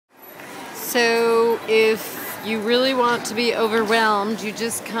So if you really want to be overwhelmed, you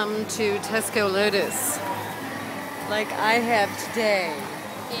just come to Tesco Lotus, like I have today.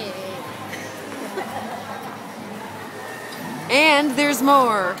 And there's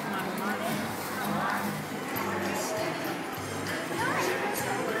more.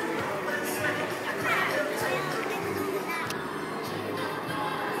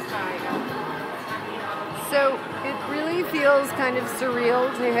 So it really feels kind of surreal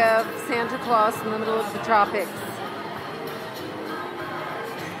to have Santa Claus in the middle of the tropics.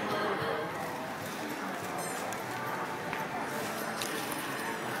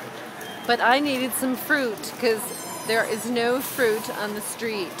 But I needed some fruit because there is no fruit on the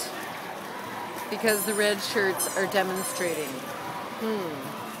street because the red shirts are demonstrating.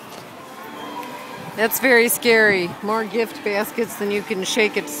 That's very scary. More gift baskets than you can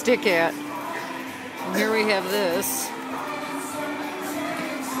shake a stick at. And here we have this.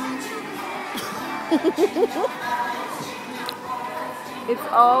 It's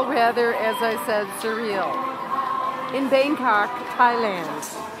all rather, as I said, surreal. In Bangkok,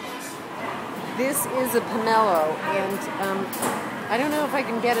 Thailand. This is a pomelo, and I don't know if I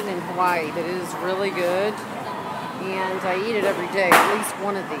can get it in Hawaii, but it is really good. And I eat it every day, at least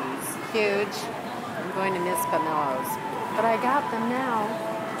one of these. Huge. I'm going to miss pomelos. But I got them now.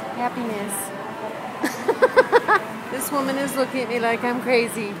 Happiness. This woman is looking at me like I'm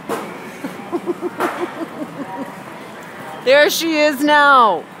crazy. There she is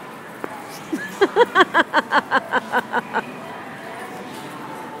now.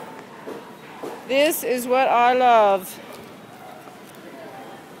 This is what I love.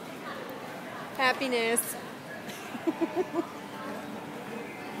 Happiness.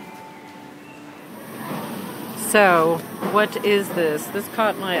 So, what is this? This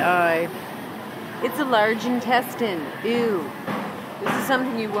caught my eye. It's a large intestine. Ew. This is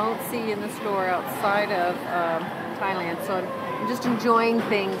something you won't see in the store outside of Thailand. So I'm just enjoying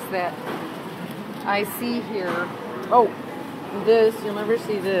things that I see here. Oh, this, you'll never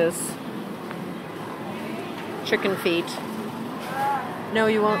see this. Chicken feet. No,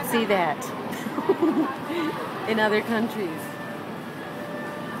 you won't see that in other countries.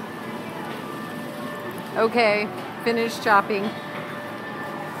 Okay, finished shopping.